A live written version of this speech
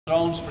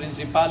thrones,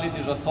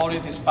 principalities,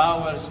 authorities,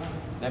 powers,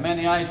 the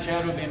many-eyed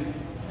cherubim,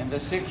 and the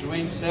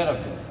six-winged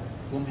seraphim,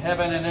 whom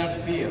heaven and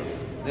earth fear,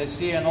 the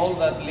sea and all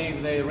that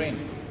live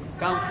therein,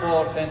 come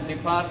forth and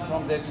depart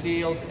from the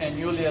sealed and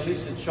newly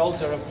illicit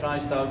shoulder of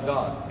Christ our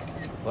God.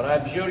 For I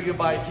abjure you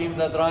by him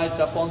that rides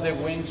upon the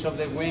wings of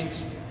the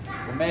winds,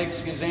 who makes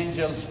his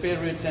angels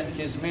spirits and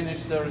his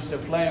ministers a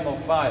flame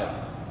of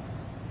fire.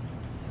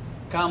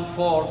 Come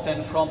forth,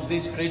 and from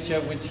this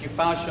creature which he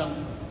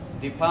fashioned,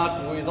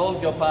 depart with all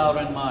your power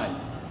and might.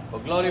 For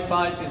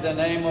glorified is the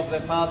name of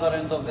the Father,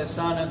 and of the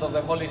Son, and of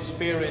the Holy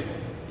Spirit,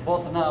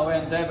 both now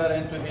and ever,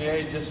 and to the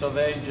ages of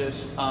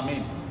ages.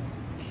 Amen.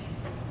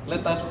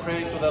 Let us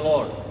pray to the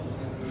Lord.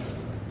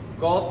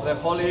 God, the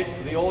holy,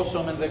 the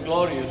awesome, and the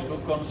glorious, who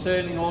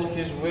concerning all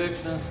his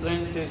works and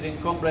strength is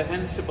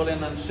incomprehensible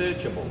and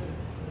unsearchable,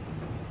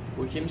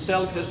 who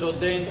himself has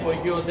ordained for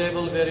you, O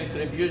devil, the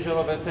retribution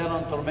of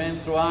eternal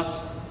torment through us,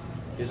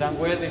 his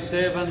unworthy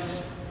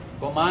servants,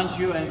 commands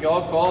you and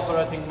your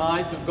cooperating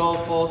might to go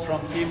forth from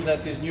him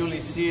that is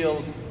newly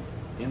sealed,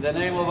 in the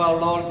name of our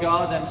Lord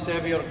God and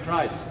Savior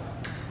Christ.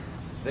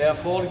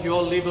 Therefore, you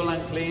all evil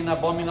and unclean,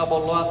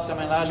 abominable, loathsome,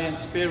 and alien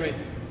spirit,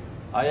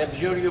 I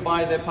abjure you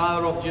by the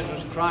power of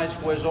Jesus Christ,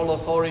 who has all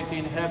authority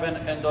in heaven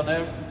and on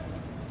earth,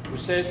 who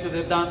says to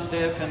the dumb,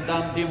 deaf, and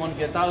dumb demon,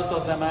 get out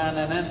of the man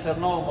and enter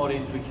no more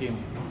into him.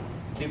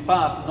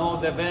 Depart, know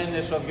the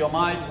vainness of your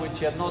mind, which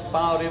had not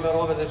power even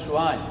over the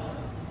swine.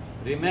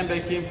 Remember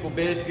him who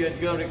bade you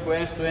at your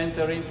request to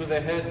enter into the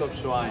head of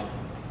swine.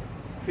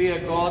 Fear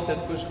God, at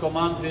whose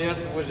command the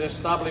earth was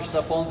established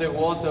upon the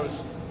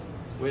waters,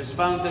 who has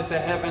founded the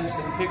heavens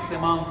and fixed the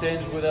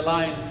mountains with a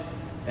line,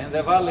 and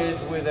the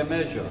valleys with a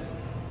measure,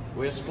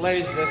 who has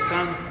placed the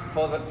sun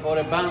for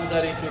a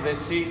boundary to the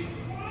sea,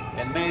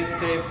 and made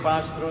safe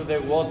pass through the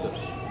waters,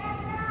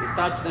 who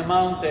touched the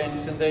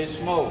mountains and they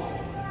smoke,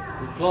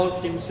 who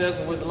clothed himself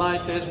with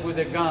light as with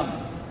a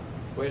garment,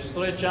 who has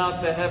stretched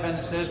out the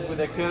heavens as with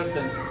a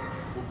curtain,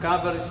 who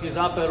covers his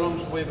upper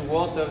rooms with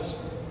waters,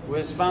 who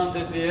has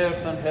founded the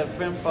earth on her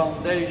firm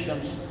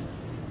foundations,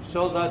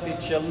 so that it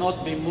shall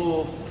not be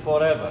moved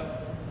forever,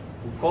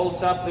 who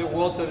calls up the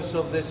waters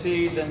of the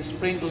seas and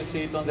sprinkles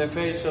it on the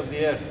face of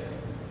the earth.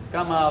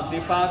 Come out,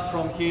 depart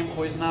from him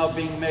who is now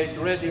being made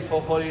ready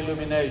for holy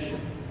illumination.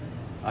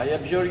 I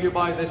abjure you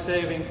by the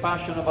saving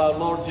passion of our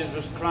Lord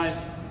Jesus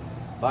Christ,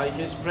 by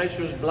his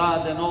precious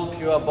blood and all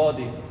pure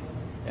body,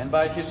 and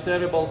by his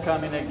terrible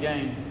coming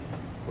again.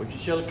 For he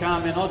shall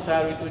come and not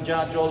tarry to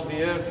judge all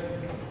the earth,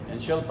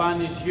 and shall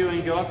punish you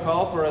and your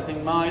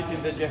cooperating might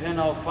in the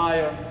Gehenna of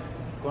fire,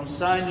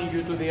 consigning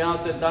you to the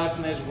outer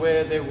darkness,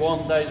 where the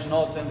worm dies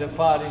not and the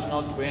fire is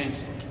not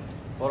quenched.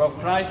 For of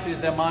Christ is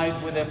the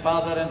might, with the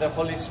Father and the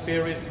Holy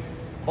Spirit,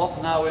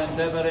 both now and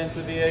ever, and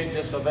to the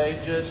ages of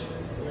ages.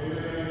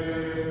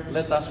 Amen.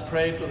 Let us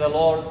pray to the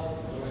Lord.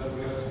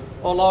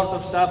 O Lord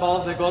of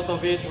Sabaoth, the God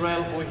of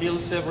Israel, who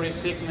heals every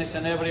sickness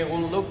and every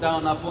wound, look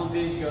down upon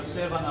these your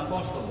seven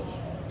apostles.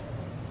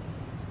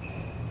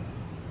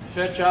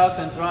 Search out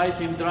and try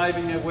him,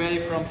 driving away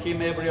from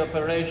him every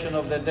operation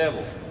of the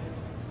devil.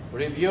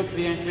 Rebuke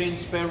the unclean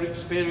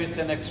spirits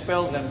and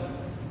expel them,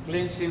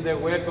 cleansing the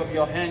work of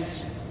your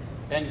hands,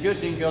 and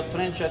using your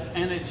trenchant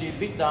energy,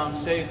 beat down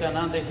Satan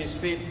under his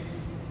feet,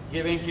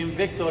 giving him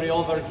victory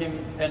over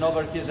him and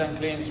over his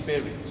unclean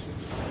spirits,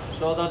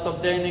 so that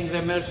obtaining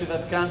the mercy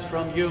that comes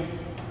from you,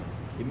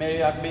 he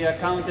may be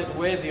accounted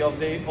worthy of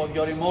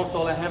your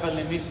immortal and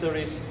heavenly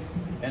mysteries,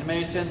 and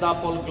may send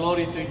up all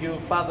glory to you,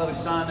 Father,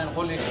 Son, and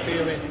Holy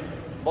Spirit,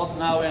 both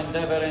now and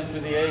ever, and to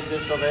the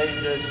ages of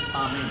ages.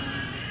 Amen.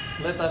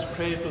 Let us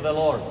pray to the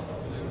Lord.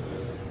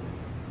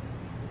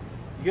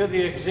 You,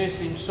 the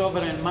existing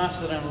sovereign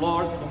Master and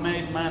Lord, who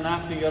made man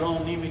after your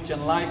own image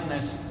and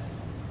likeness,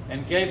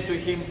 and gave to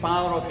him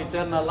power of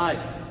eternal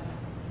life,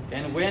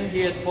 and when he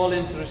had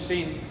fallen through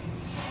sin,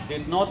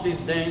 did not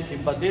disdain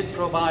him, but did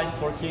provide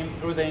for him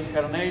through the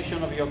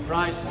incarnation of your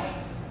Christ,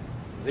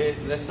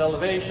 the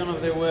salvation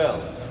of the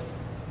world.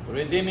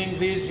 Redeeming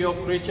this your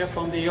creature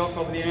from the yoke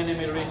of the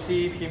enemy,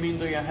 receive him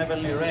into your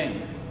heavenly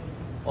reign.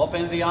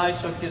 Open the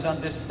eyes of his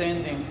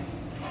understanding,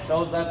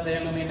 so that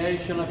the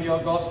illumination of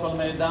your gospel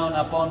may dawn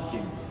upon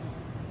him.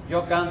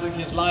 Yoke unto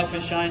his life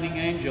a shining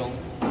angel,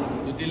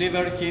 to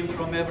deliver him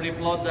from every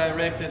plot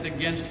directed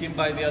against him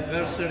by the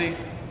adversary,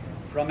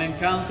 from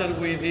encounter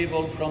with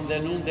evil, from the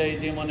noonday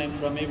demon, and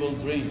from evil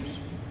dreams.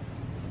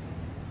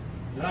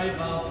 Drive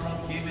out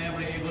from him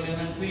every evil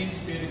and unclean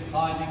spirit,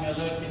 hiding and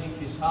lurking in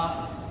his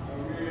heart.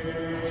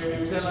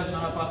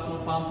 Εξέλασαν από αυτού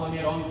παν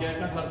πονηρών και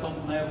έκαθαρτον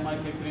πνεύμα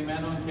και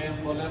κρυμμένων και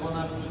εμφολεύων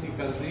αυτού την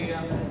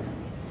καρδία.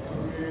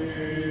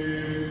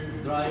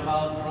 Drive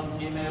out from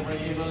him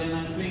every evil and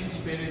unclean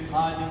spirit,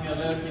 hiding and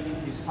lurking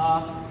in his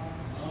heart.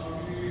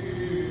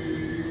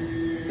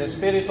 The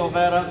spirit of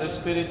error, the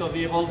spirit of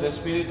evil, the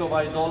spirit of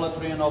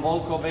idolatry and of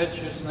all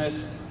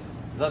covetousness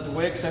that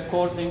works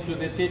according to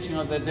the teaching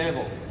of the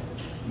devil,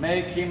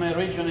 make him a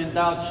risen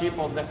endowed sheep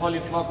of the holy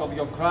flock of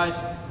your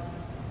Christ,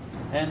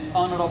 an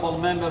honorable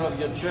member of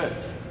your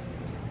church,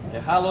 a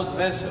hallowed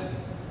vessel,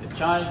 a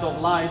child of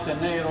light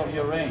and heir of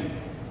your reign.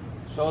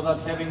 so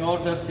that having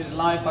ordered his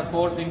life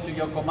according to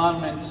your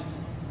commandments,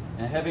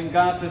 and having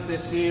guarded the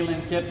seal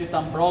and kept it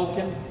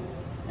unbroken,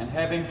 and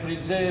having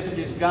preserved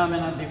his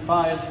garment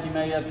undefiled, he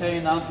may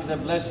attain unto the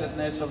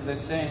blessedness of the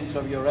saints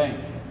of your reign.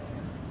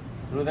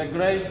 Through the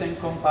grace and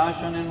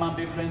compassion and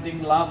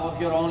unbefriending love of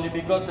your only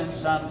begotten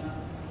Son,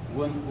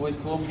 with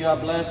whom you are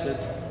blessed,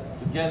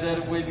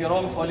 together with your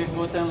all holy,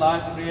 good, and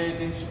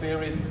life-creating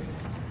Spirit,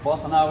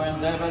 both now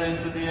and ever,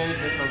 and to the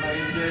ages of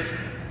ages.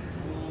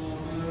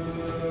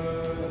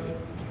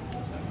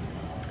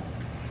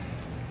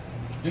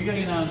 Do you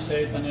renounce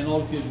Satan and all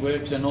his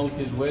works and all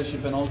his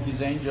worship and all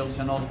his angels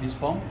and all his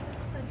pomp?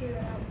 I do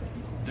renounce him.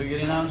 Do you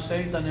renounce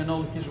Satan and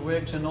all his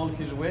works and all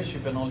his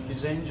worship and all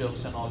his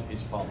angels and all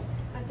his pomp?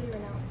 I do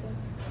renounce him.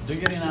 Do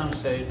you renounce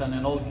Satan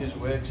and all his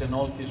works and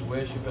all his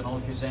worship and all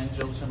his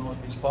angels and all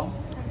his pomp?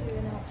 I do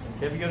renounce him.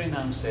 Have you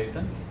renounced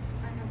Satan?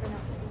 I have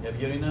renounced him.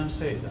 Have you renounced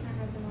Satan? I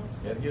have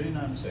renounced him. Have you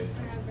renounced I Satan?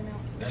 have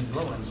renounced him. Then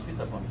blow and spit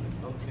upon him.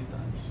 Blow 3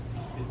 times.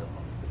 Spit upon him.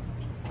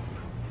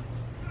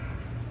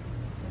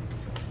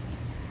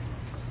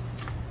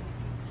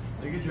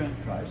 Do you join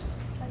Christ?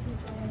 I do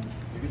join him.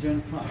 Do you join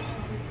Christ?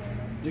 I do join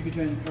him. Do you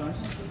join Christ?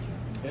 I do join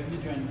him. Have you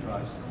joined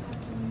Christ?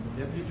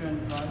 Have you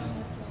joined Christ?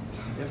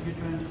 Have you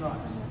joined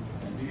Christ?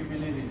 And do you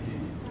believe in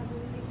him? I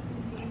believe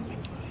in him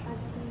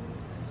as he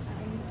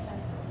and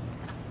as well.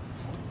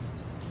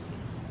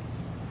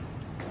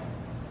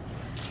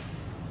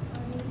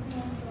 I believe in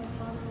one God,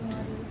 Father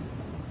Almighty,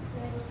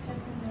 creator of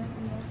heaven and earth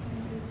and all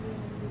things visible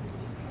and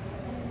invisible,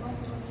 and in one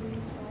Lord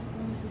Jesus Christ,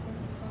 only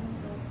begotten Son of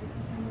God,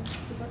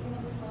 begotten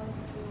of the Father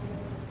before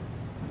all ages,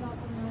 not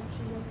from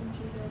nature, yet from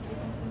true God,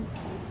 begotten,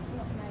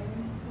 not made,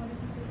 what is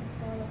in the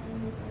Father, whom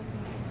we all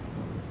things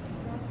in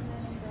God's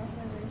man and for our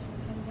salvation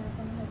came down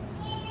from heaven,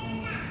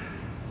 and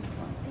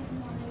even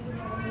not needed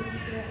by the Holy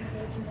Spirit and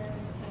Virgin Mary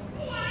and the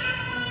Father.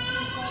 And was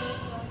crucified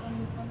for us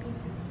under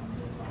Pontius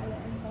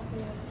Pilate and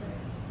suffered and was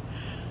buried.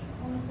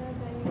 On the third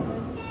day he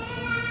rose up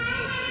according to the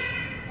Scriptures,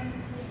 and he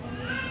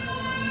ascended into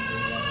heaven and is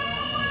seated at the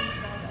right hand of the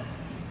Father,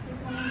 who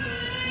come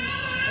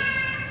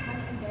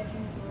and get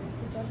in glory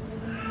to judge the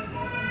living and the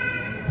dead and his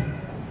own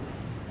forever.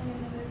 And in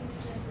the Holy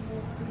Spirit, the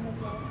Lord, the King of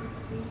love, who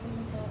proceeds from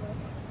the Father,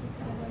 who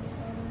together with the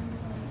Father and the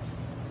Son,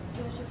 is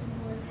worship and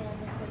glorify and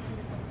respect for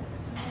the prophets.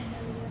 And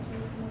holy and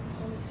holy from the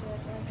Apostolic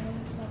Church, I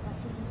acknowledge my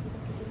baptism for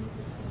the forgiveness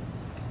of sins.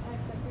 I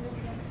expect the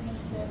resurrection of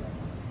the dead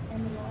and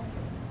the life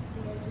of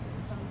the ages to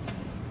come.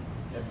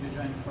 Have you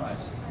joined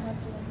Christ? I have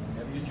joined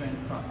him. Have you joined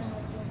I Christ?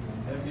 have joined him.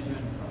 Have you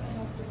joined I Christ?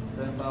 have joined him.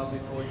 Then bow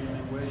before him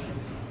and worship.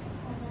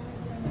 I have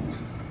joined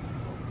him.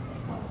 For the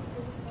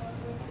Father,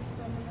 the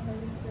Son, and the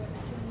Holy Spirit,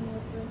 which in the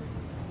three,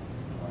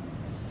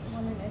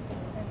 one in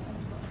essence and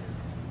one.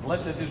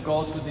 Blessed is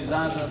God who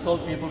desires that all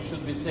people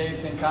should be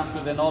saved and come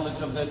to the knowledge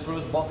of the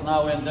truth, both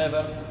now and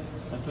ever,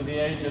 and to the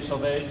ages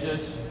of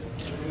ages.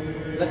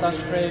 Let us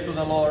pray to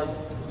the Lord.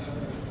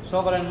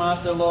 Sovereign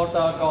Master, Lord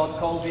our God,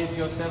 call these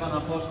your 7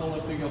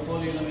 apostles to your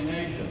holy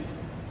illumination,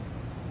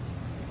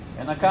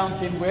 and account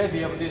him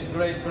worthy of this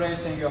great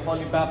grace in your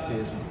holy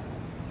baptism.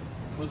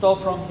 Put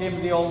off from him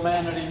the old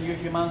man and renew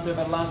him unto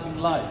everlasting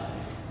life.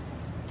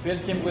 Fill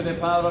him with the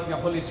power of your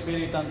Holy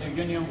Spirit unto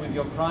union with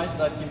your Christ,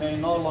 that he may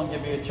no longer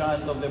be a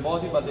child of the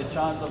body, but a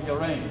child of your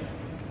reign.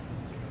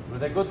 Through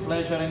the good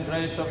pleasure and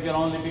grace of your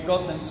only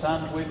begotten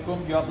Son, with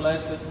whom you are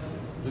blessed,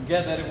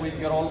 together with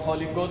your all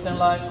holy, good, and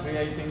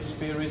life-creating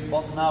Spirit,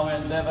 both now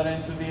and ever,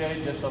 and to the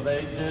ages of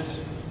ages.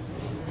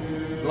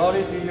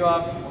 Glory to you,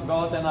 our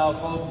God and our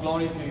hope.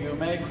 Glory to you.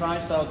 May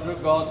Christ, our true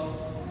God,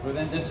 through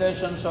the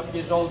intercessions of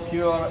his all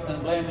pure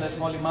and blameless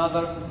Holy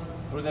Mother,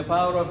 through the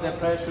power of the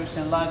precious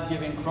and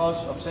life-giving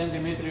cross of Saint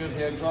Demetrius,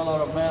 the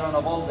exalter of Meron,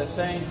 of all the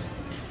saints,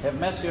 have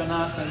mercy on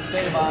us and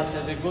save us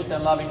as a good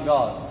and loving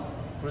God.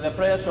 Through the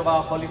prayers of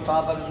our Holy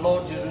Fathers,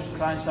 Lord Jesus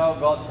Christ, our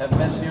God, have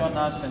mercy on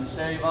us and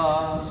save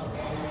us.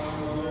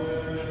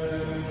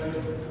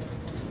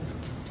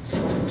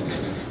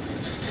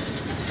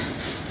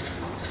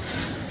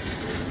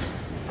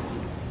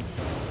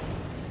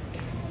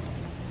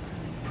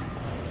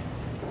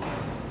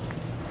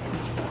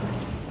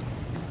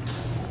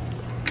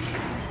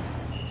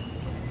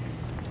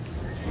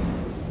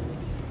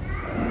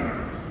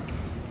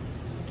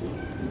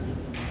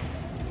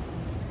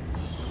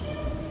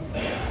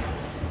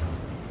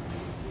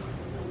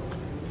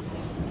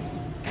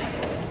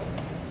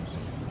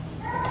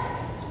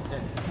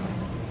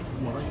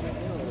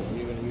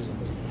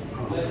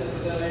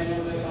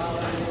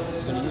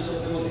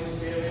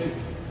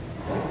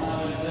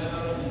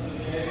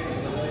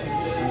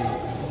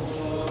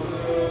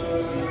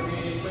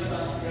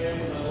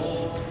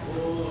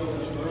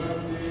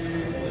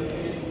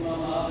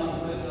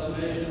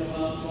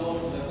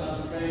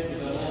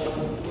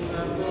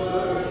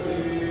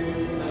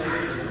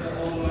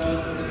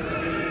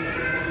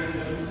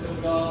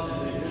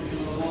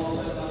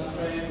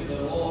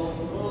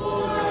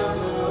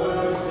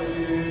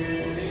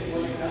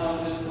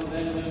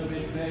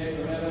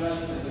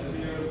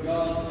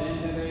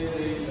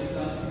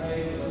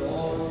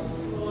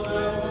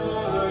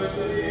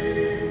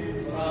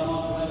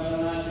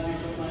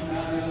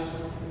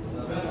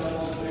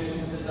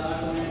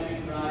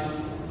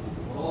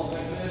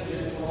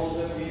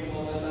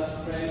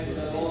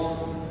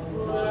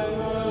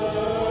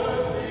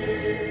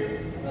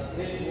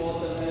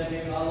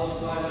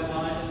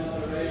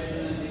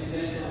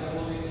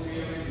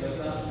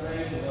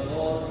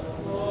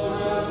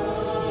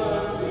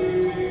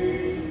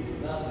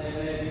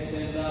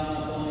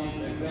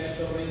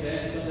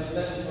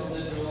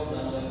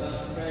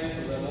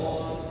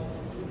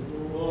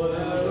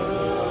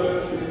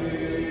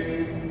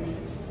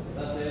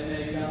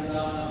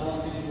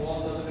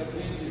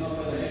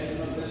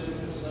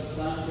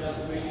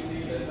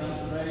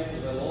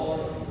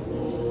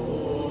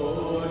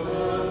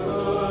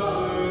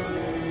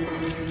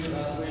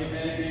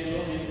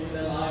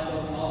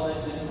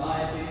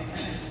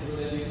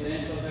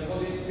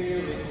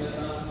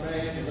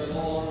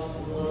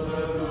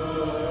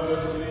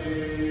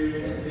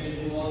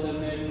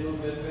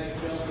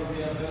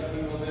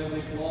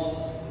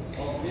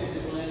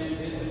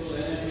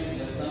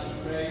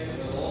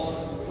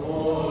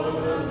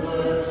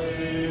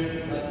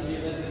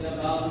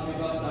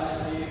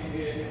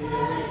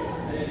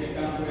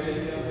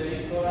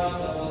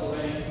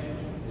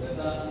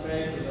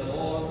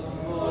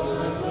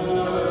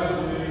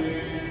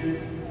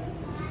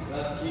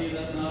 he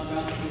that now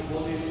comes to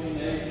full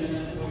illumination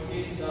and for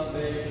his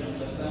salvation,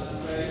 let us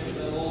pray to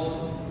the Lord.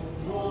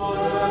 Lord,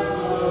 have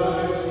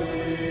mercy.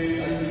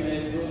 That he may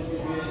prove to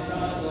be a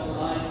child of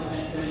light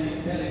and may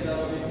inherit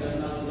our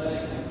eternal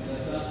blessing,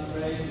 let us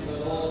pray to the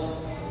Lord.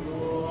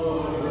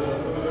 Lord,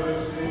 have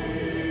mercy.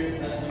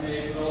 That he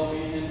may grow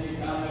in and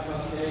become a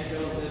partaker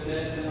of the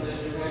death and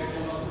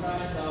resurrection of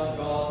Christ our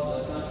God,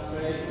 let us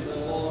pray to the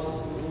Lord.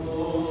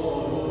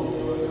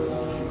 Lord,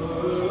 have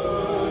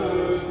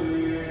mercy.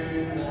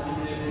 That he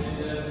may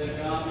preserve the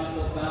garment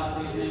of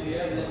baptism in the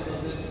earnest of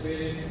the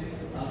Spirit,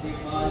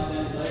 undefiled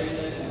and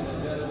blameless in the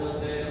terrible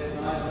day of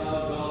Christ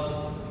our God,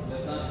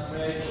 let us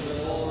pray to the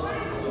Lord.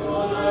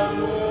 Lord, have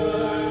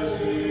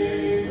mercy.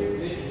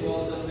 This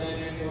God that may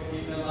we for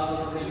him a love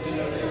of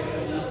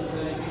regeneration and to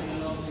the remission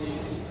of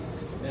sins,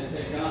 and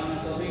the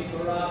garment of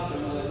incorruption,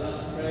 let us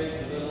pray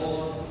to the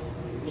Lord.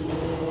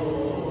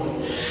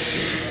 Lord,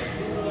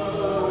 have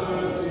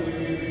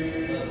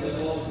mercy. That the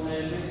Lord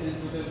may listen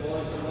to the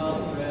voice of our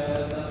prayer,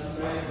 let us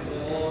pray to the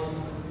Lord.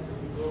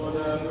 Lord,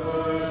 have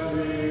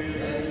mercy.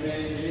 That he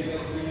may deliver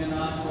him and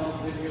us from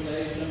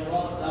tribulation,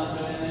 wrath,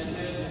 danger, and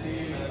necessity,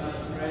 let us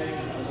pray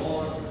to the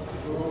Lord.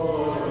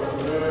 Lord, have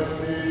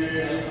mercy.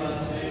 Help us,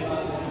 save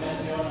us, and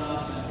mercy on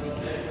us, and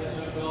protect us,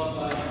 O God,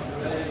 by your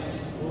grace.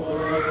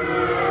 Lord, have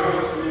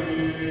mercy.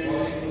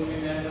 Calling to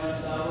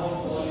remembrance our own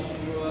calling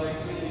through our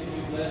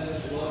exceedingly blessed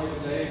glory,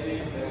 Lady,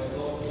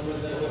 Theotokos, and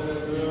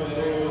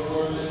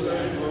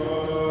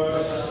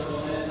let us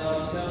commend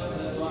ourselves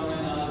and one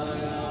another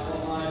in our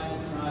life to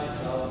Christ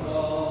our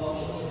God.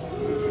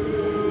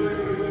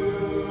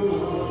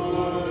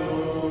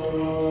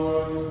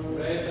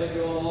 Pray that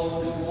your Lord,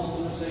 the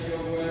wonders of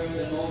your works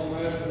and all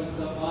work will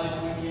suffice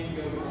to keep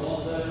your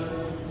order.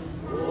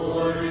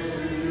 Glory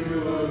to you,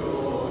 O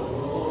Lord.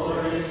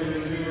 Glory to you.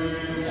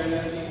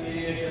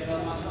 Και θα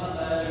μας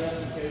πάντα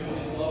σου και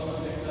τους λόγους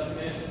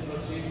εξαρτήσεις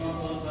προσύγνων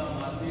των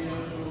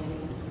θαυμασίων σου.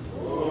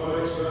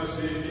 Δόξα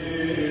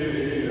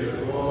Κύριε,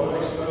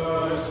 δόξα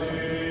Συ.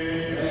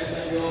 Pray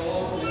that your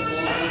Lord, the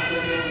wonders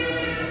of your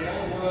works and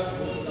all work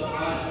will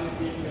suffice to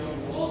keep your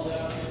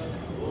order.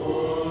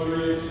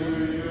 Glory to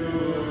you,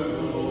 O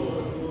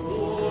Lord.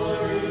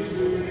 Glory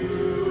to you.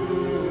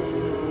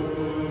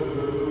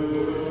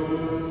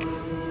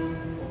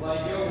 By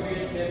your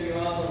will have you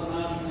out of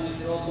nothingness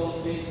brought all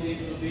things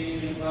into being,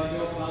 and by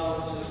your power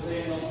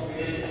sustain all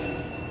creation,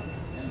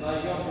 and by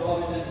your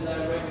providence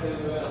direct the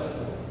world.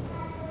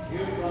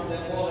 You from the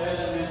four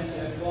elements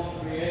have formed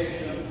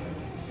creation,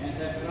 and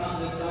have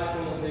crowned the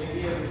cycle of the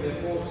year with the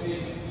four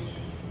seasons.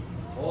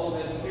 All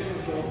the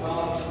spiritual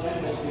powers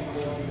tremble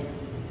before you.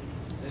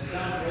 The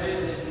sun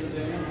praises you,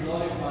 the moon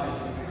glorifies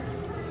you.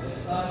 The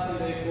stars in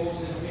their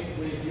courses meet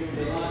with you,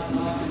 the light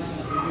darkens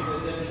unto you, the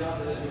dead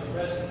shudder at your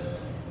presence.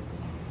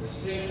 The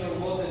streams of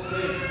water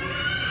save you.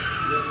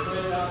 You have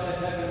stretched out the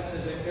heavens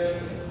as a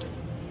curtain.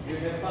 You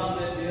have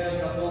founded the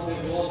earth upon the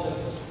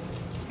waters.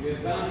 You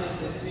have bounded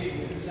the sea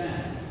with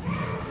sand.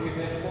 You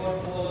have poured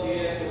forth the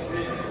air for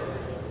drink.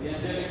 The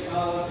angelic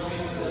powers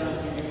minister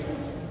unto you.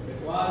 The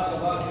choirs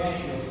of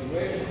archangels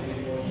worship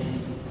before you.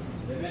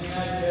 The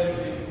many-eyed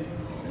cherubim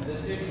and the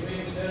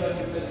six-winged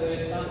seraphim as they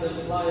stand and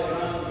fly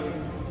around you,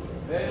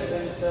 veil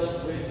themselves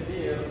with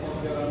fear of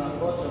your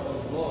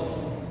unapproachable glory.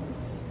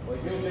 For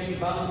you being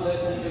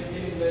boundless and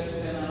beginningless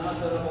and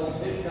unutterable,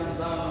 did come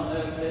down on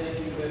earth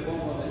taking the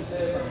form of a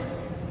servant,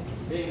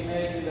 being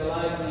made in the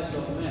likeness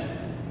of men.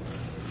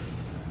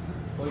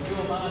 For you,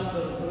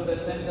 Master, through the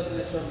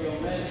tenderness of your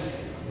mercy,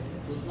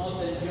 could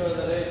not endure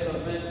the race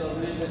of men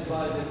tormented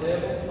by the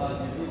devil, but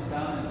you did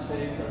come and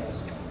saved us.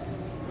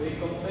 We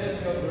confess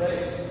your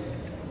grace.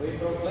 We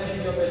proclaim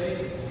your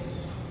beneficence.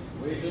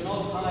 We do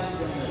not hide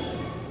your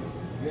mercy.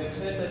 You have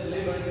set at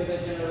liberty the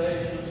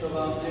generations of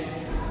our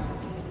nation.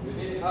 You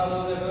did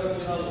hallow the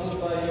virginal womb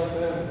by your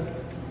birth.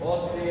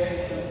 All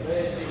creation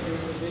praising you,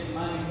 you did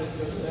manifest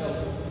yourself.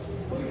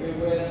 For you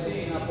were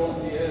seen upon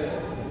the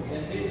earth,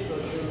 and did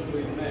sojourn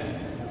with men.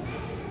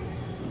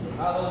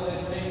 Hallow the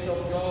streams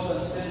of Job,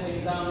 and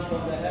sending down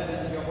from the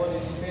heavens your Holy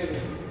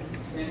Spirit,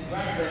 and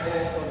crush the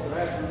heads of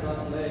dragons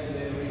that plague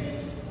therein.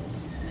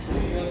 You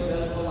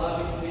yourself, O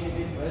loving King,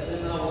 be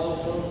present now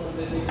also through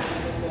the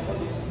descent of the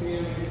Holy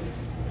Spirit,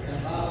 and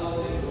hallow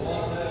this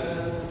water.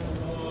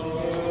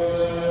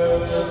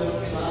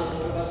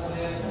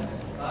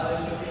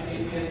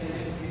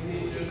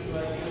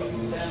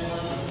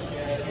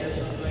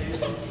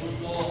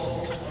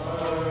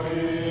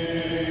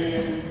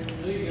 Amen.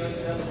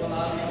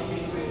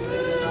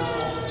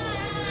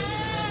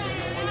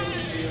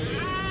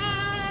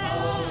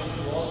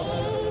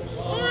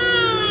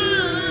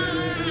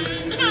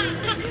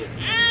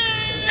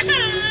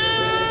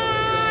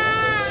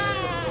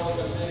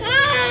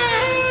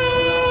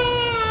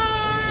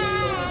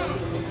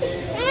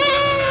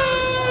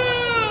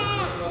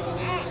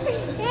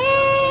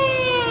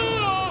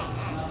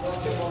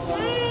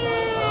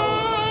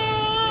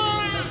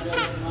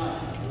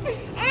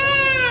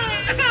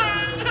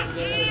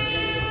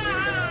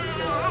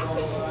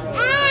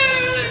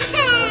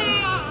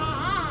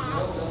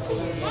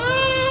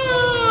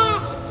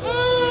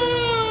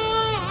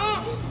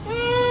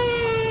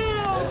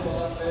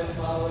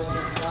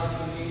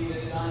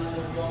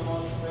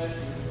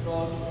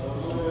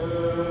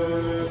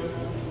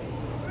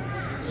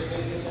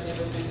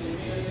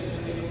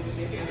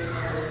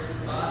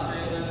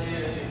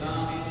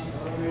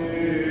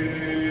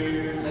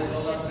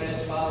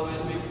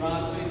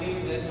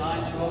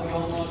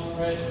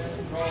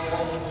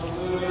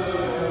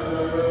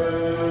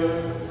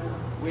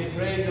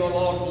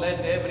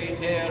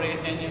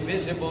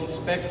 invisible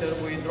spectre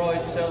withdraw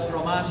itself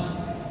from us,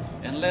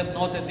 and let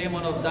not a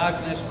demon of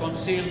darkness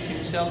conceal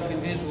himself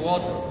in this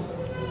water.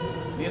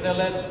 Neither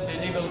let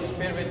an evil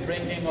spirit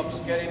bringing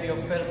obscurity of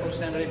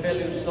purpose and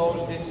rebellious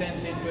thoughts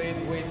descend into it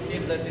with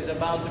him that is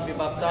about to be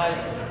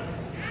baptized.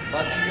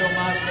 But you,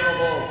 Master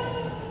of all,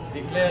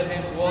 declare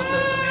this water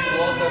to be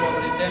water of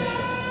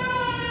redemption,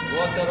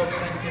 water of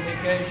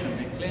sanctification,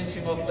 a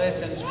cleansing of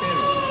flesh and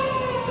spirit,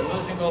 the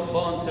loosing of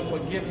bonds, a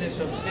forgiveness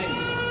of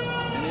sins,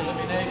 an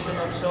illumination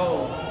of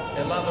soul,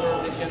 a lover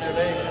of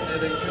regeneration, a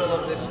renewal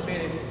of the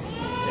spirit,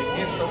 a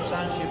gift of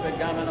sonship, a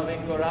garment of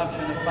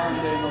incorruption, a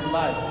fountain of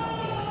life.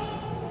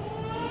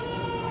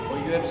 For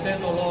you have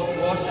said, O Lord,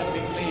 wash and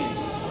be clean,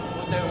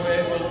 put away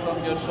evil from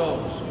your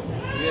souls.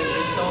 You have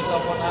bestowed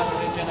upon us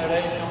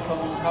regeneration from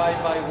on high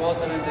by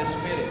water and the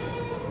Spirit.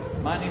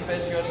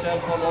 Manifest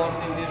yourself, O Lord,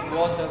 in this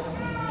water,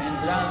 and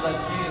grant that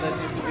he that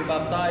is to be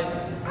baptized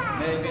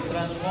may be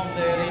transformed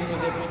therein to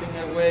the putting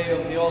away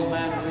of the old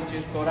man which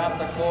is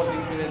corrupt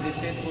according to the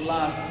deceitful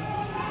lusts,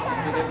 and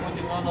to the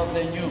putting on of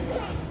the new,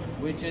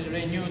 which is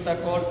renewed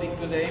according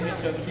to the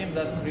image of him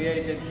that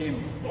created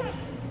him.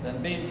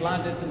 That being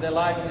planted in the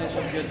likeness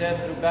of your death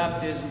through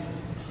baptism,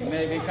 he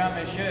may become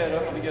a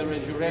sharer of your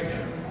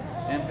resurrection,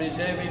 and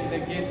preserving the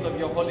gift of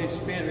your Holy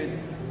Spirit,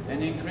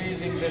 and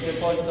increasing the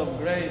deposit of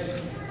grace,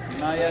 he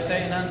may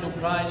attain unto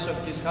Christ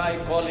of his high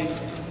calling,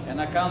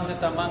 and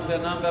accounted among the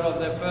number of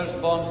the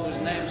firstborn whose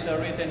names are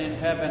written in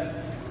heaven.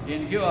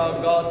 In you,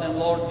 our God and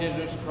Lord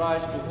Jesus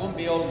Christ, to whom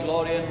be all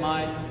glory and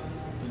might,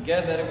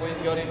 together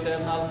with your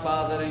eternal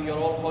Father and your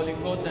all-holy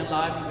good and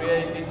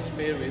life-creating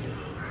Spirit,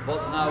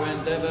 both now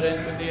and ever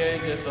and to the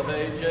ages of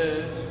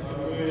ages.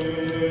 Amen.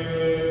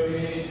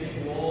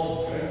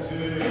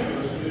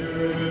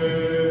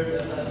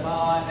 Let us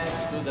bow our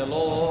heads to the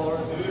Lord.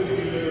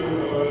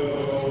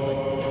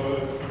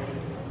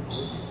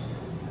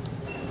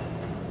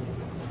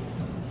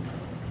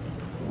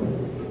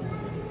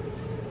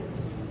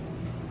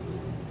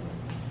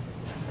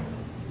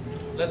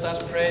 Let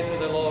us pray to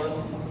the Lord.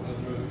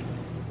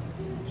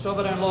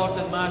 Sovereign Lord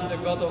and Master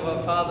God of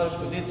our fathers,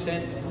 who did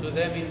send to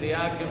them in the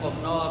ark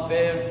of Noah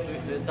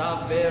the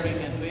dove bearing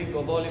and twig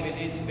of olive in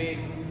its beak,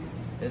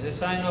 as a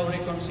sign of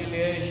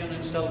reconciliation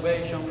and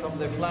salvation from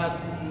the flood,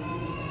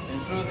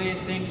 and through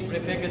these things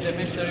prefigured the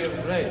mystery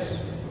of grace,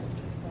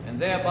 and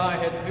thereby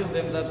had filled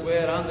them that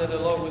were under the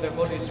law with the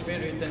Holy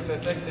Spirit, and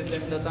perfected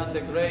them that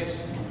under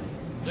grace.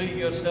 Do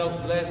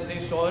yourself bless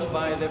this oil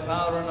by the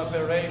power and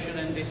operation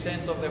and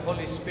descent of the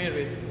Holy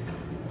Spirit,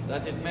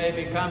 that it may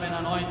become an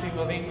anointing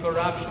of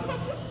incorruption,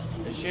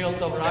 a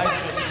shield of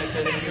righteousness,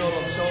 a renewal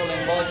of soul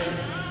and body,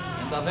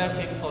 and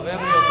averting of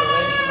every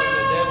operation of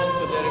the devil,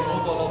 to the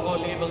removal of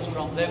all evils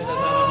from them that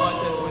are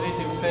anointed with it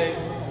in faith,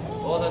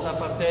 all that are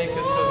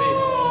partakers of it.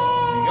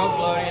 To your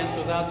glory and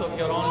to that of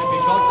your only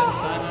begotten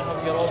Son, and of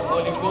your all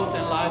holy good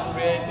and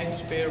life-creating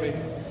Spirit,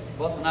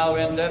 both now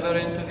and ever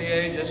into the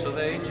ages of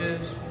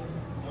ages.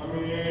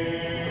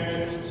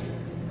 Amen.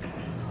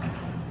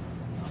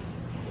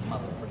 The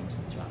mother brings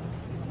the child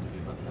to be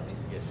baptized.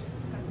 Yes.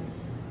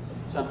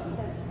 Son.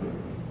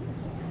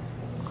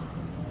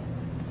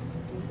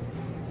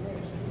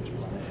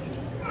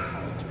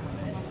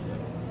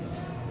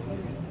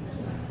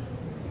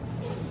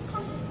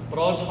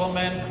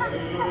 Πρόσχομεν,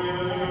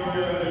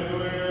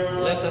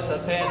 let us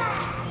attend.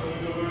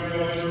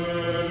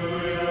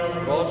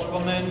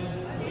 Πρόσχομεν.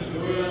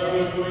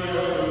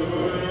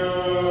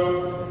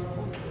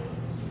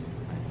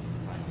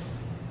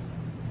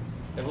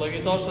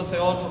 Ευλογητός ο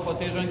Θεός, ο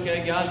φωτίζων και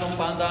αγιάζων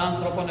πάντα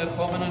άνθρωπον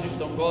ερχόμενων εις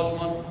τον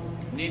κόσμο,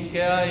 νυν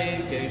και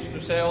αεί και εις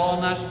τους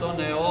αιώνας των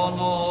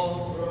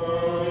αιώνων.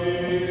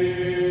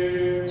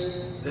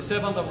 The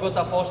servant of God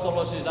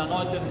Apostolos is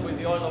anointed with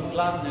the oil of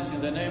gladness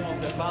in the name of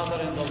the Father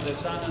and of the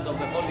Son and of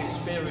the Holy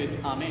Spirit.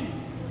 Amen.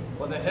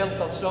 For the health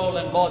of soul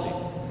and body,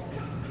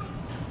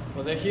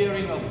 for the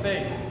hearing of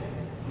faith,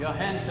 your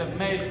hands have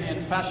made me and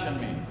fashioned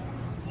me.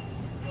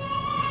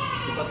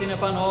 Του πατήνε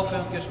πάνω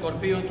όφεων και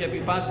σκορπίων και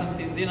επιπάσαν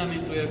την δύναμη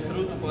του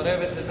εχθρού του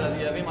πορεύεστε τα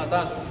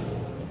διαβήματά σου.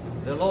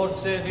 The Lord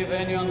said, if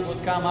anyone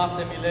would come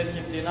after me, let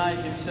him deny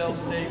himself,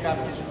 take up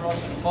his cross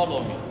and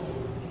follow me.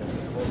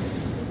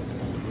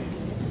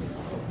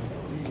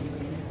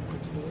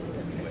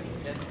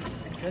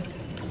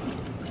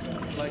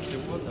 Like the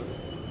water.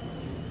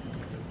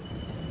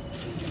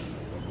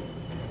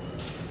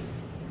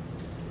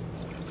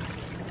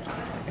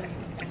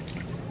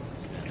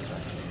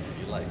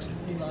 He likes it.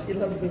 He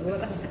loves the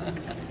water.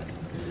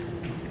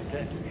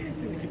 Okay.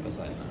 Keep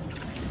aside now.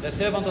 The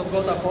servant of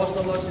God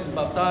Apostolos is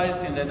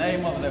baptized in the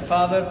name of the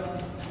Father,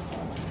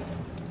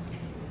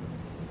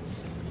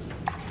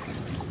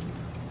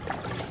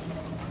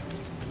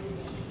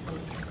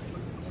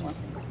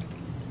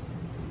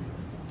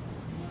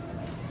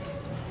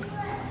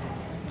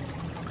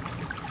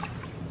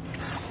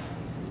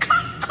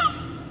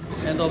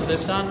 and of the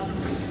Son.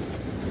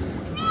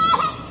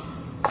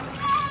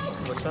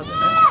 What's that?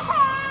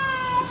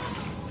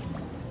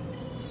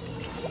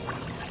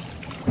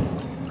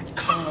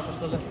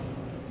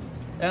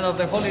 And of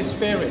the Holy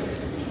Spirit.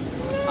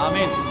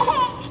 Amen.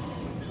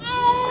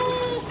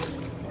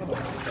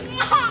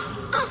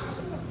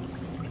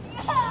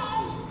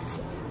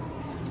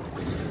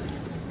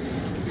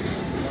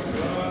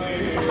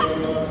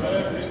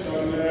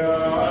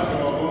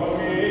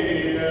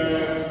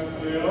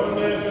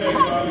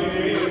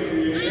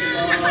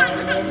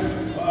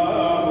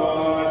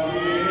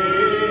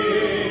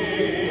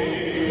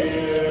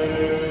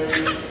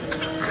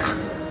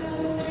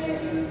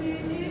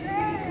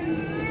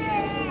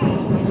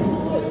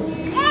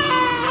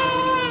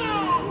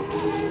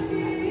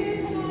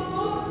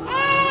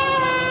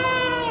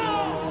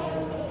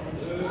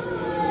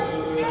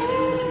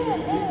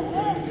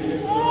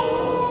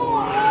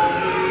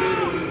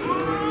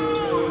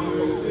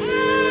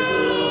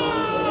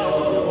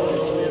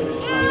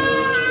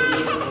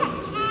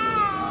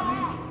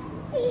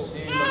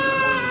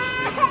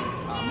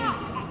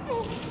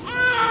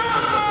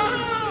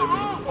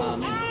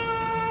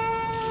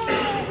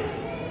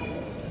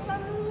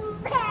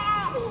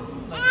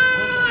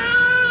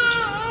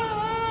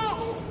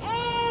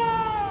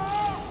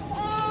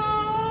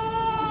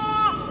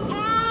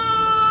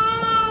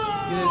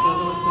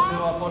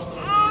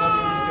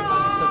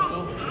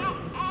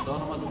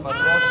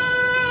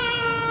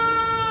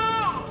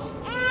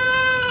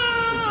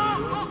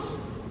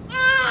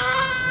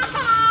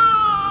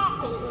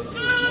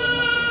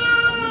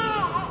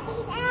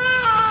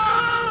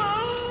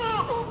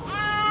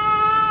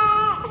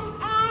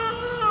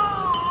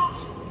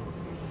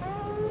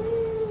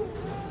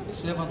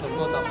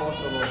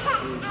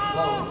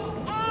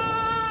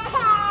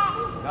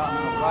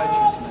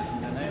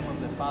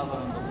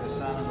 and of the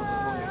Son, and of the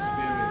Holy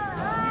Spirit.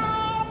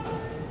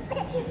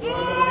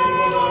 Amen.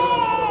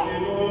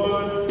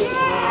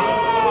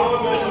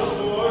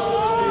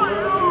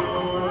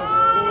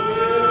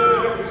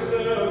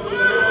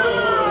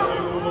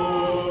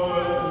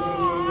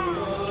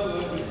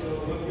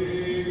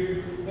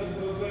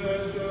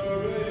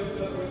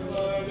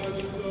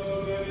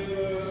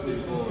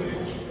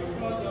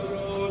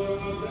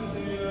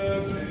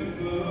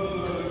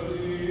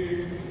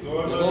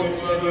 The Lord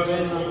said, "You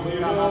when we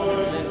come up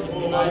and left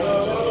the night,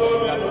 shall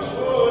take up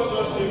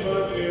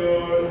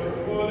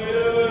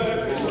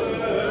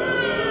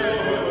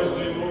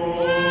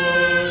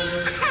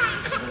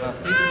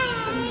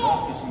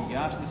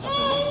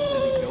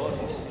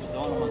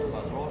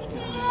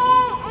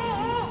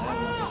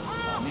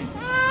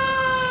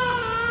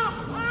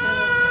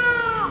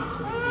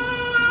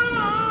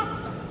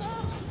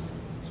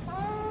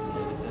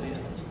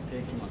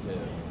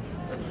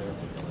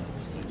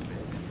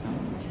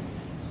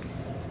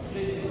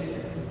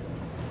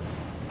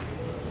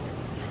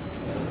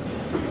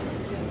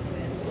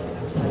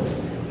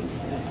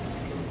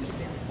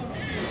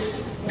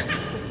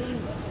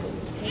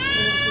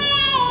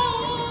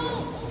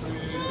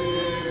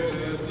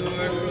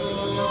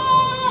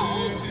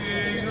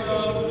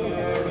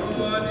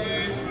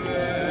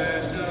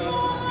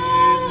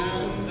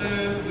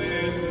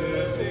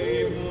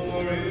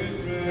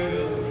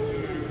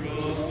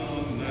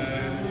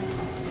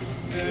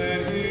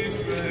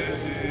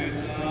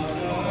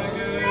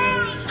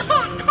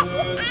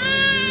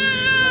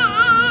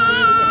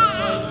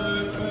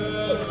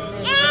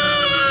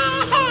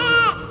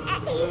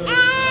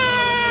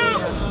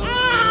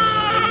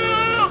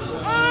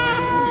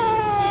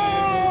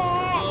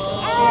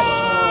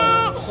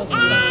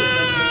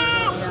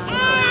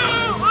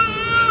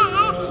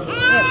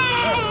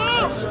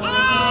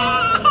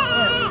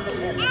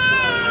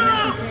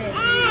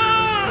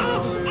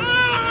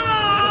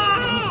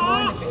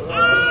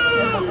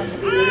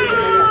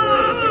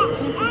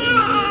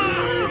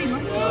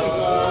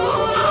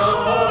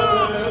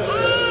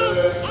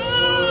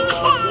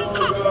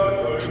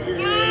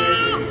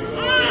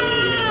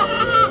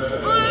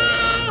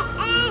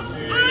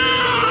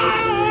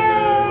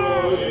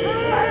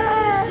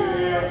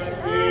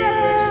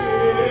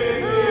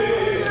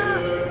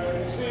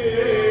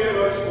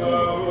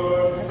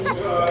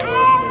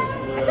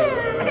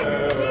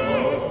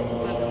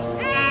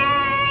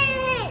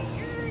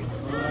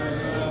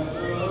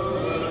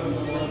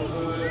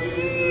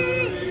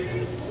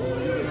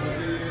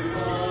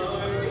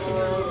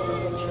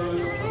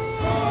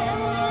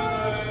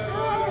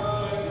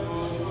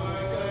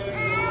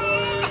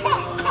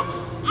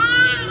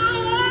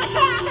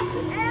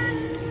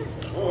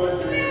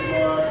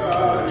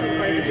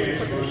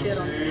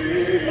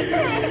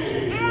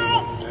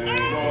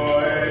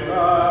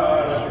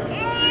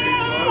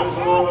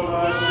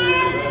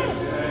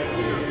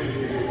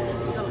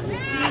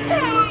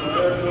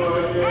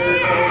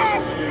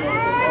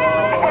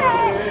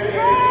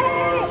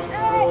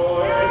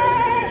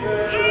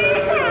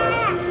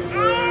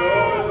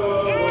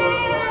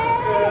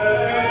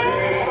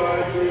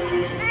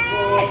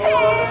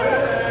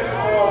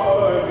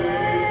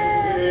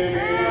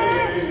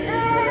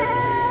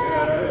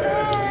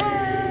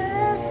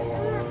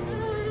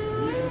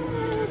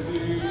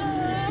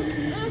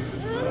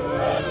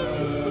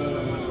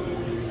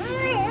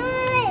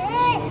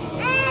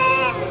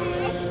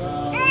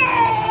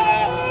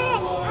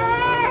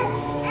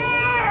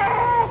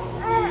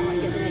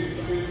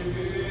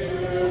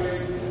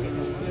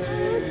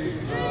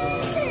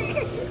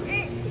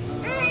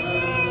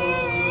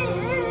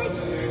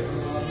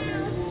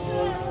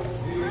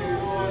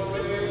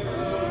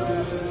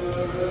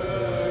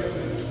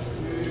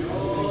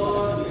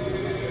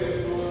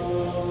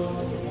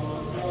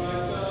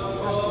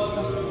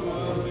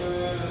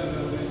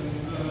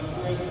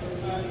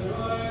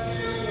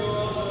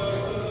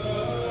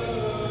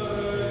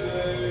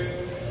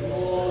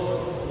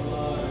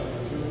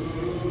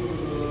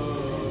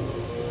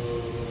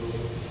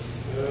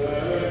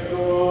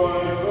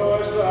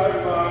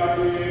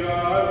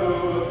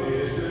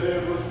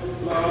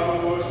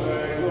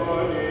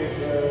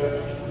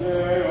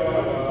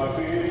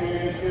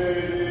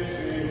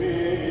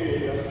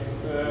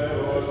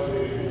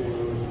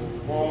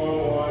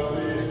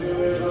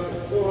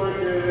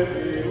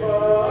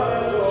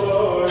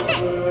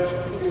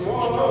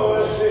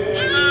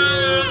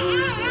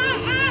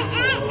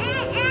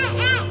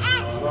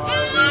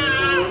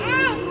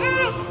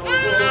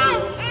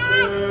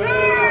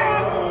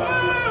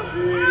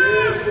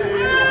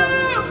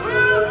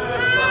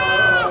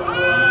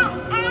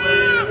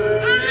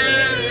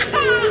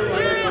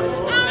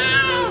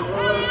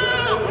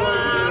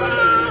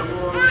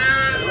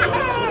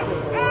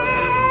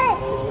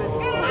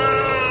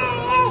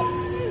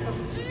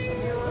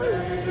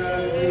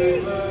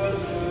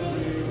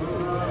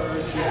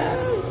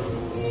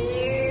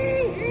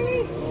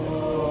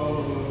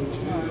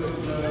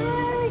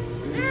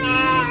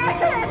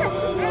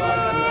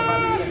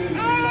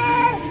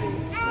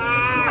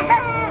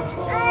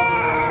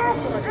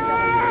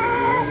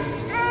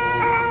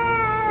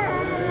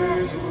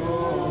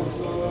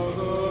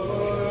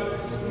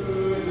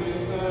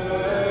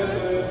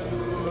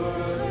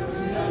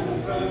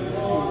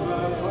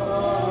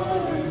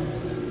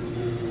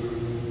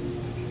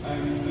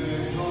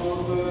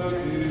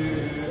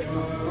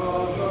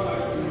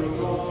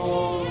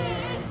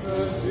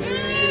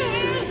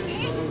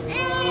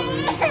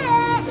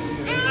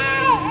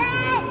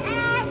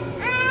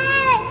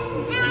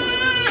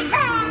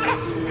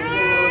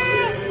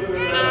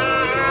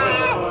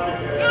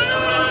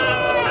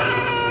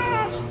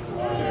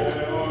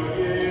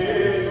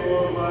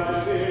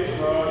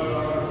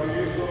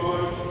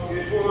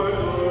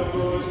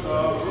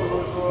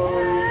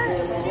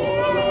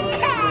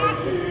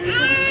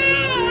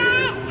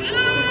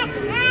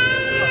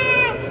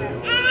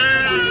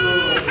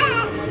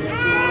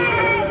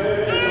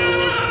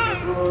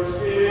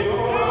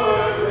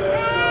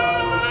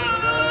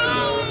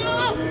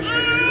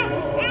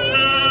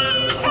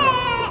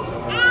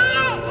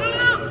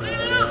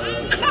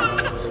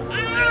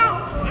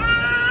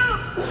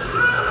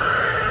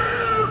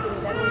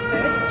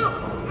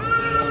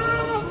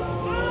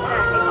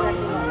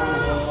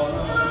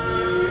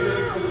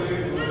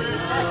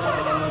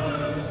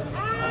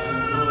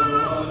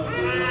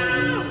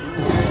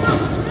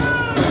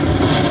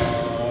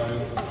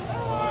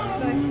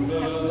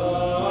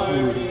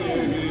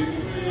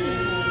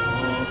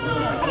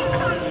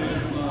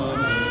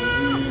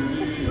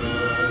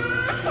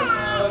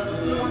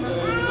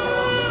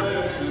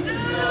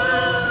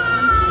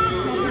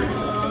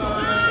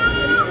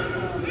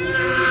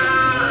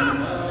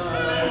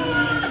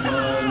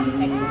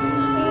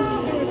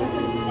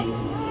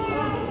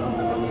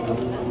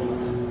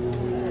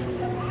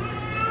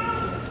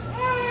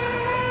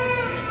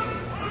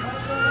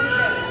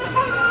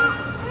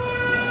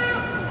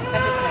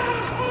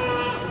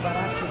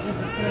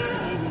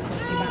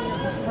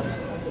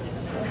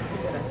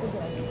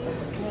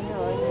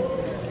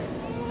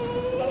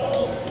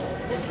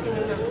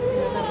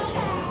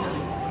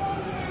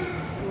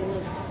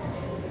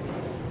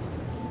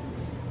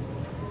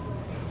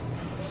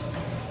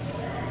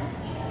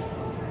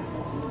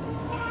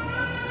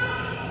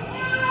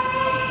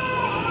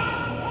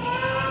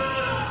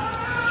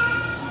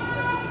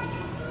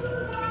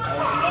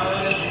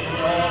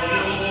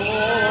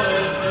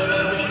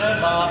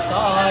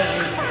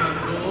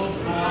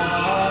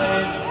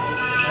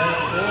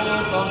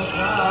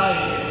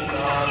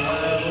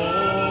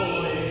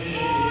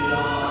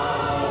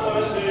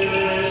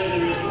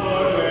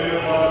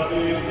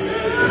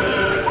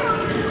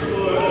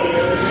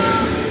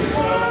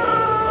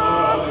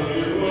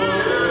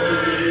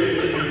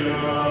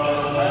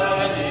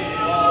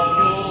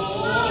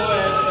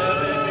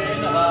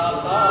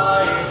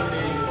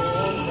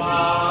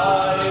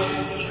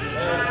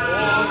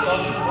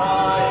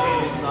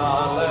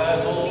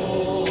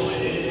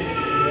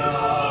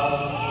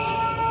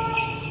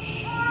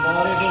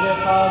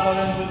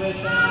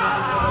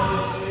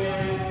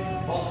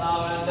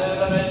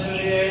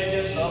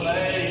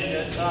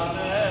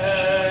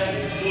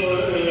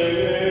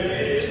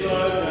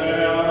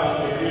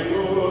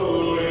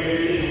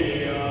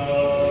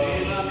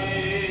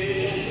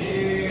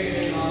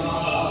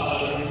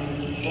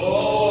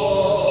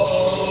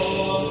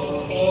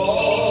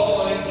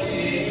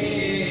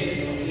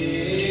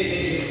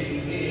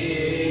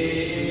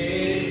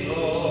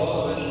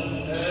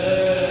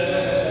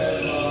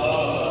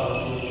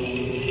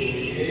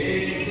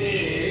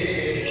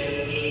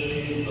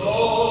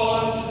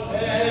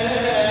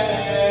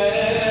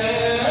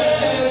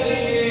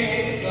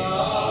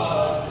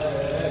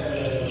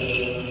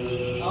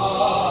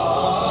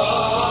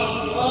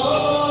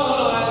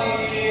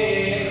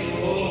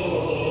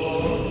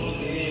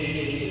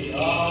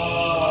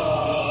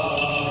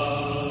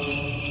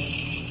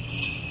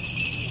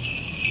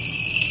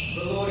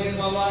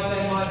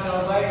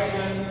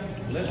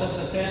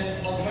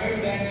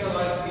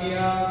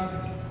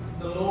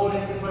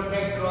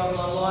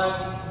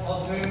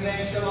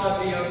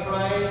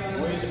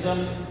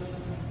Revelation.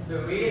 The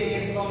reading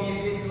is from the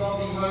Epistle of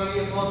the Holy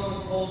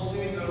Apostle Paul to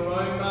the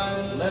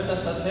Romans. Let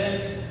us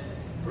attend.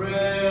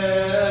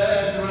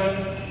 Brethren,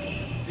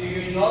 do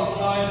you not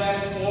know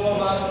that all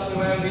of us who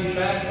have been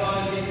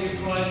baptized into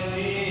Christ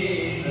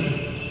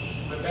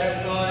Jesus were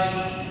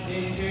baptized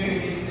into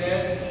his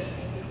death?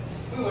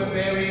 We were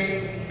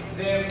buried,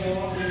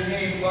 therefore, with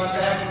him by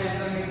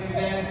baptism into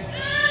death,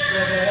 so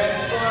that as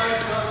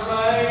Christ was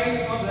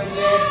raised from the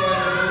dead by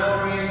the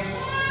glory,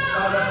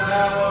 by the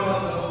power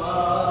of the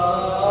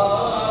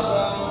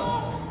Father,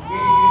 we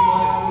too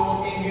might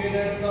walk in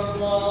newness of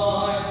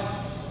life.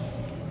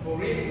 For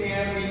if we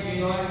have been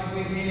united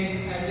with him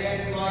a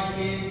death like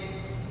his,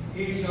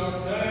 he shall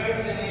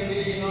certainly be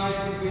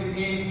united with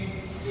him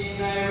in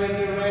a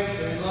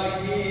resurrection like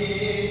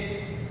his.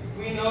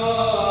 We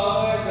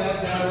know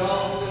that our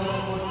old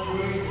self was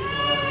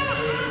crucified with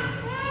him,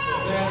 so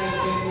that the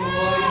sinful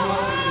body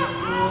might be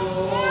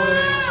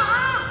destroyed,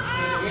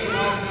 that we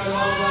might no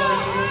longer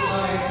be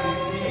enslaved to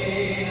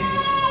sin.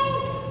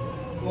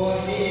 For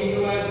he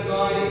who has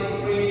died is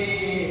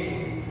free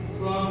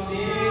from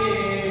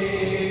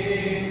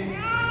sin.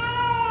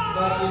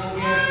 But if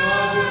we have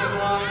died with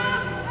Christ,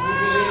 we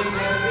believe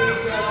that we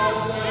shall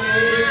also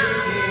live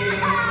with him.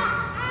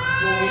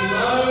 For we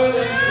know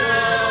that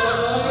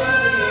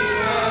Christ, being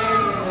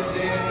raised from the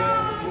dead,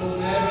 will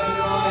never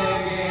die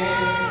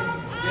again.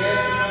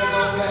 Death no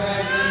longer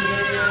has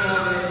dominion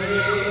over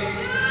him.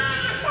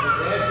 For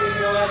death he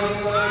died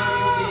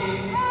in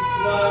sin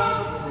once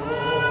for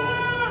all.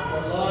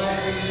 But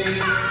life in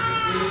this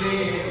he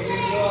lives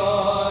with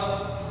God.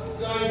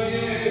 So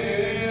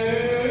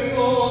you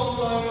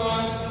also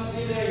must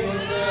consider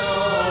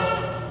yourselves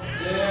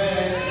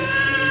dead to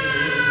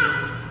sin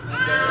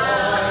and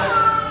alive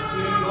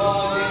to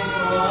God in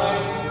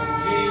Christ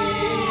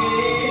Jesus.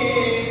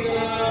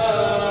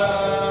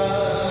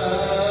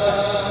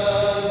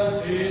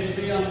 Peace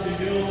be unto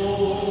you.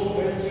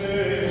 And to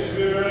his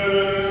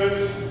Spirit.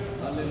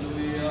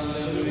 Hallelujah,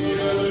 Hallelujah,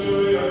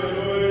 hallelujah.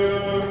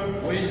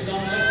 hallelujah.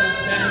 Wisdom, let us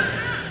stand.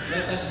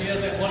 Let us hear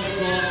the Holy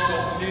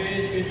Gospel.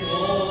 Please be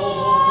told.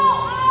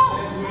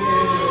 And with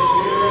your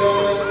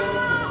Spirit,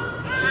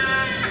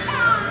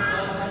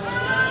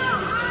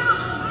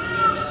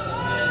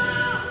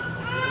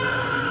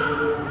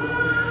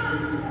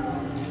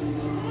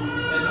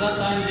 At that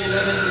time the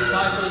 11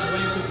 disciples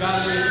went to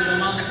Galilee to the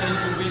mountain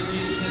to which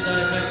Jesus had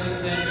directed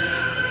them.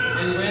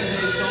 And when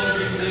they saw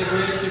him, they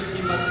worshipped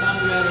him, but some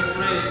were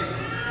afraid.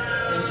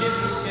 And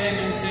Jesus came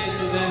and said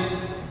to them,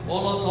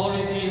 All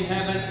authority in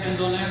heaven and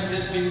on earth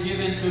has been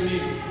given to me.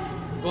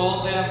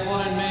 Go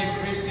therefore and make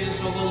Christians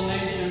of all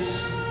nations,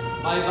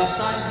 by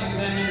baptizing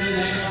them in the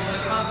name of the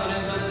Father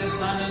and of the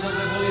Son and of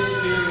the Holy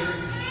Spirit,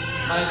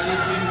 by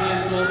teaching them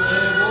to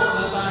observe all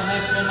that I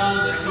have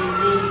commanded to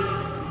you.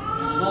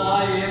 And lo,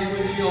 I am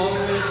with you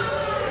always,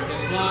 to the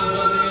close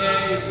of the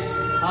age.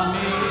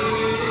 Amen.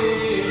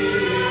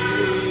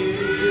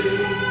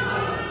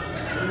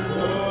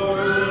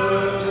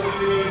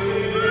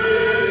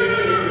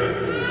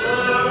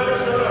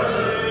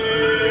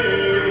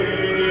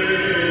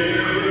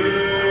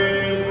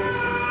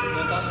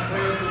 Let us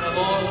pray to the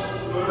Lord.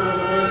 O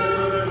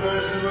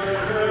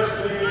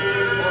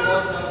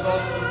Lord our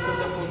God, through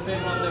the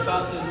fulfillment of the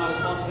baptismal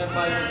concept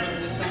by which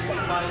we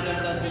sanctify them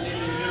that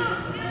believe in you,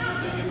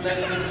 do you bless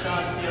this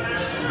child here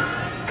present,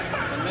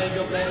 and may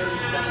your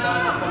blessings come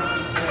down upon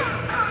his head.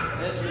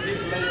 As we did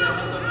bless the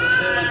hand of the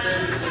servant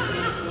David the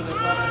king through the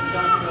prophet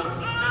Samuel,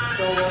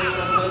 so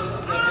also bless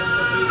the hand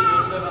of his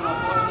your servant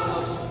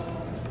Apostolos,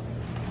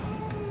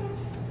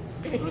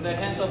 through the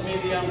hand of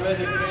Miriam,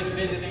 ready grace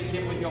visiting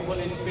him with your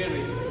Holy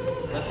Spirit,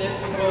 that as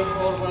he goes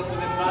forward to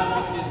the prime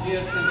of his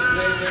years and the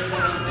great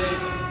excellent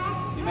age,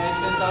 he may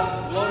send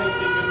out glory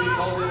to you,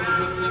 beholding the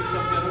good things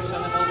of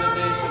Jerusalem all the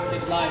days of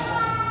his life.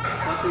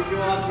 And to you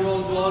are the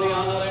all glory,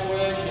 honor, and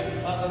worship,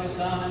 Father,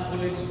 Son, and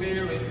Holy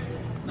Spirit,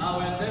 now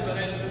and ever,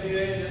 and to the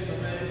ages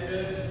of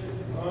ages.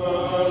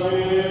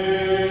 Amen.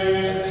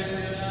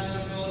 Blessed us, O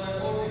God,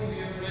 according to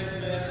your great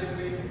mercy,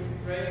 we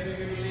pray to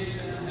you,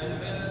 listen and have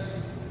mercy.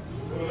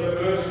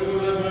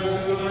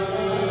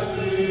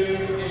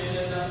 Okay,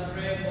 let us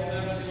pray for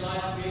mercy,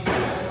 life, peace,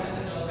 health, and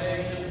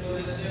salvation for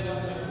the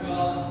servants of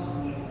God.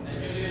 And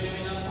you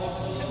living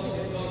apostles,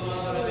 with God,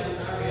 Mother, and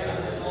Maria,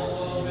 and all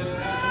those who have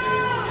come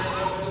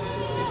together for this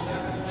holy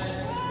sacrament.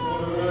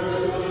 We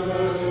are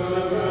merciful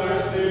and loving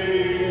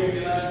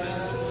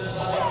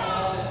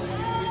God, and to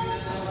you we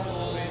send our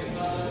glory,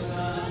 Father,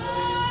 Son, and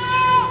Holy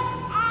Spirit,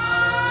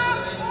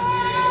 now and ever, and to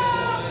the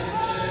ages of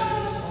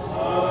ages.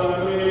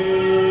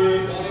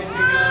 Glory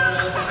to God,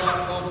 blessed our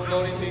God,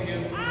 glory to you.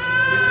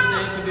 Give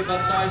today to be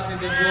baptized in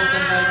the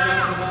Jordan by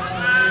John of us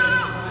and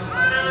Jesus Christ,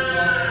 our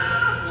God,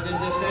 with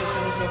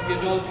intercessions of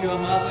his all pure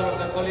mother, of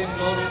the holy and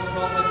glorious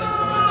prophet and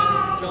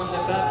covenant John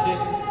the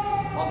Baptist,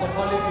 of the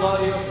holy,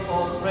 glorious,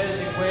 all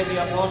praising worthy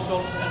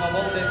apostles, and of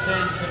all the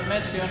saints, have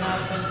mercy on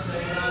us and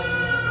save us.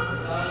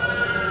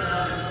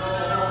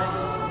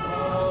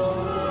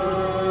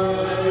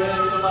 The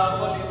grace of our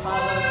Holy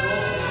Father,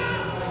 Lord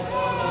Jesus Christ,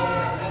 our Lord,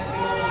 have mercy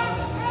on us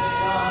and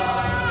save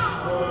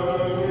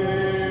us.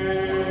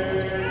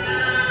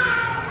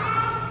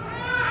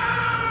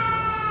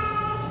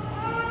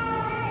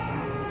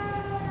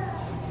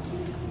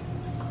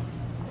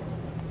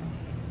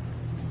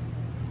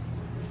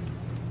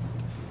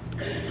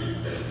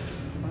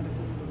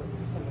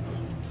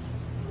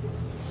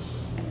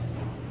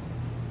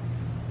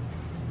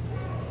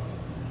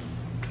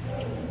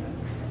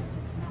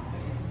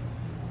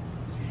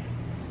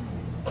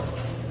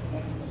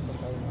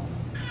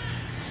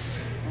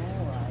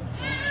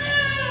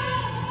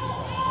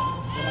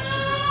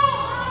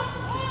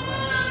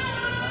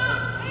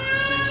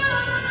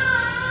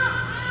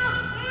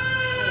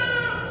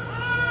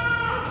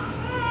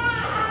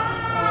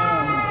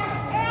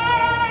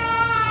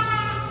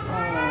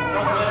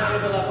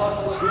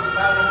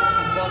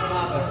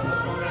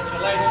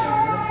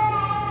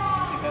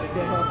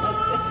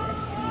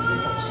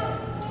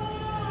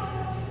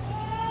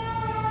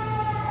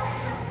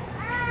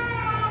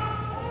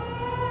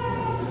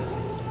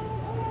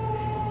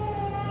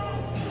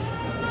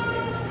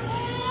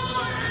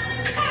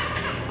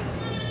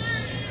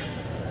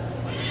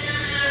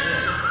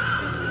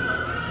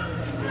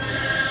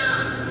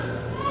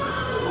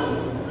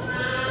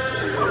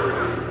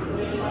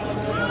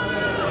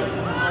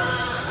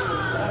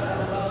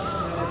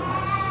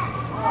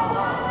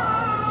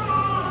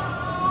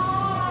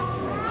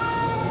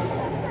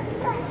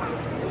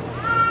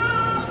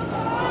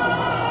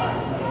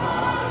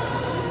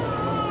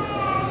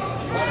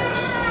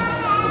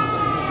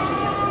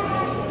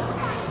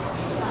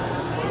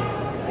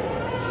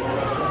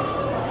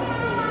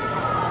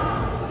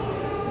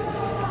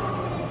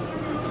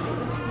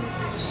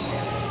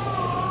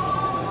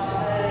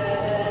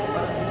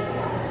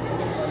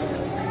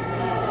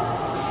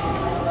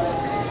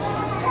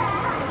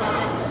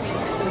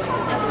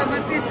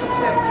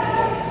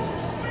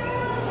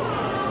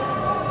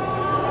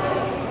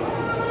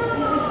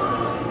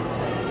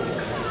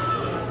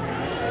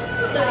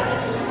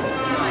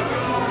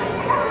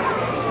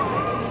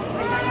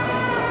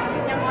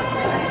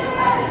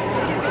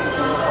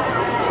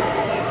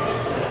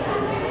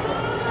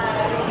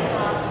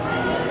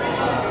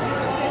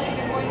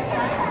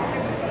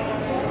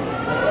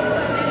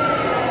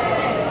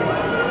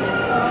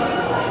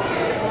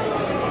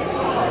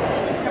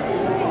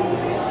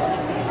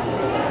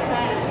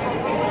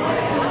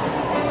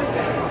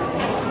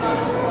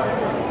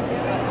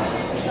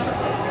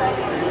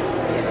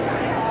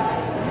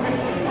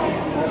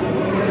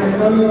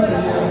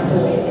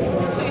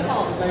 最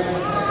后。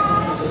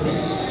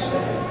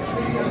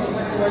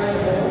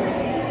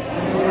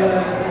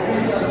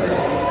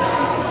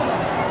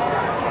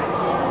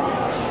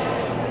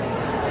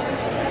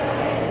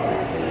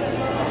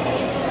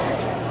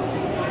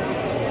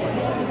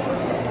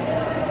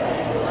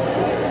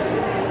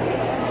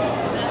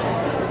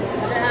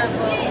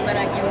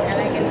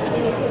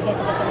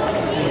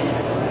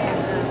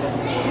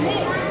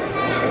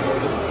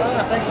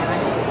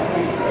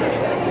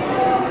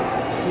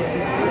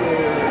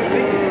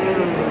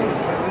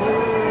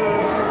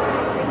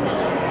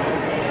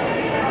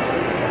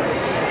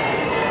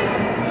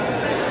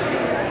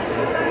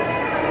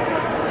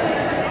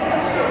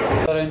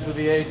 Into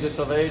the ages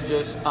of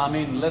ages.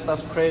 Amen. Let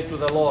us pray to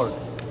the Lord.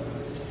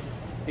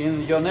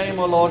 In your name,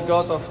 O Lord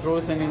God of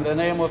truth, and in the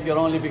name of your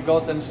only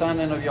begotten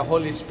Son and of your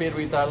Holy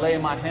Spirit, I lay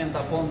my hand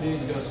upon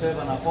these your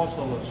seven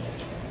apostles,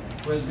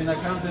 who has been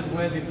accounted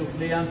worthy to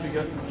flee unto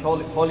your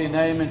holy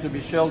name and to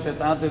be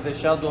sheltered under the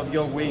shadow of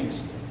your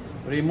wings.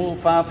 Remove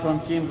far from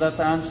him that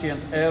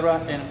ancient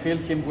error, and fill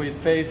him with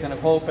faith and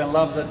hope and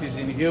love that is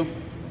in you,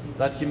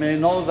 that he may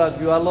know that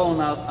you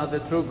alone are the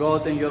true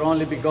God, and your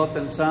only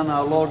begotten Son,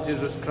 our Lord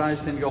Jesus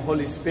Christ, and your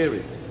Holy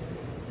Spirit.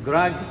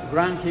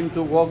 Grant him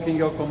to walk in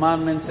your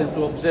commandments and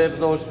to observe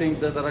those things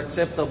that are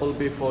acceptable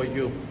before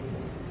you.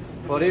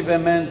 For if a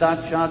man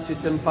does such, he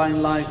shall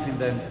find life in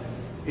them.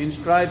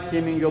 Inscribe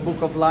him in your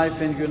book of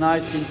life and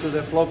unite him to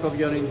the flock of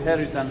your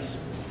inheritance.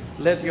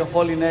 Let your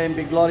holy name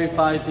be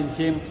glorified in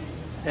him,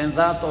 and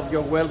that of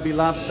your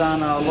well-beloved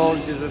Son, our Lord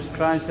Jesus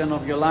Christ, and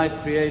of your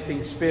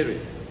life-creating Spirit.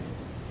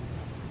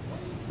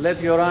 Let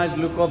your eyes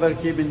look over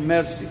him in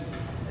mercy,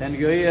 and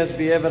your ears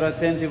be ever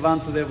attentive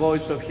unto the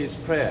voice of his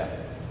prayer.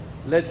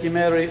 Let him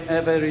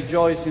ever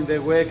rejoice in the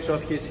works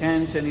of his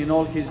hands and in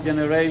all his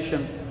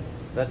generation,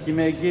 that he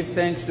may give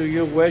thanks to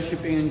you,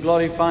 worshipping and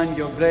glorifying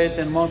your great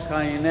and most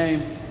high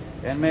name,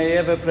 and may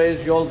ever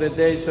praise you all the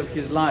days of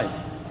his life.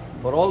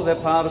 For all the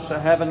powers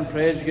of heaven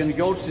praise you, and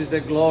yours is the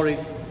glory,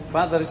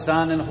 Father,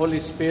 Son, and Holy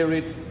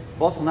Spirit,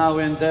 both now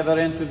and ever,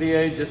 and to the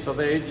ages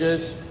of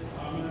ages.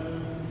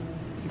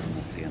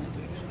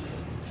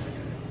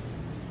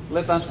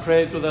 Let us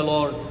pray to the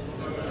Lord.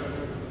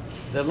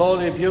 The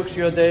Lord rebukes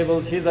you, devil,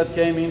 he that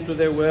came into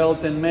the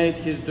world and made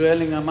his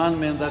dwelling among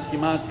men, that he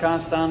might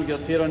cast down your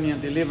tyranny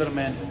and deliver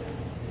men.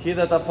 He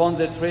that upon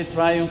the tree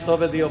triumphed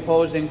over the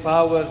opposing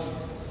powers,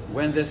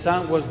 when the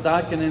sun was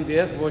darkened and the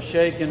earth was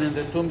shaken and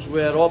the tombs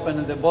were opened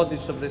and the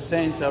bodies of the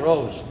saints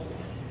arose.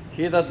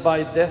 He that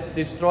by death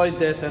destroyed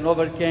death and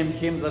overcame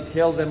him that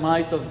held the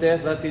might of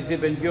death, that is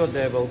even you,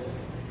 devil.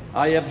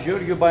 I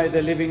abjure you by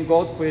the living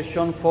God, who has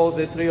shown forth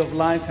the tree of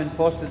life and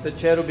posted the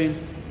cherubim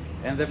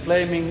and the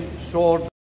flaming sword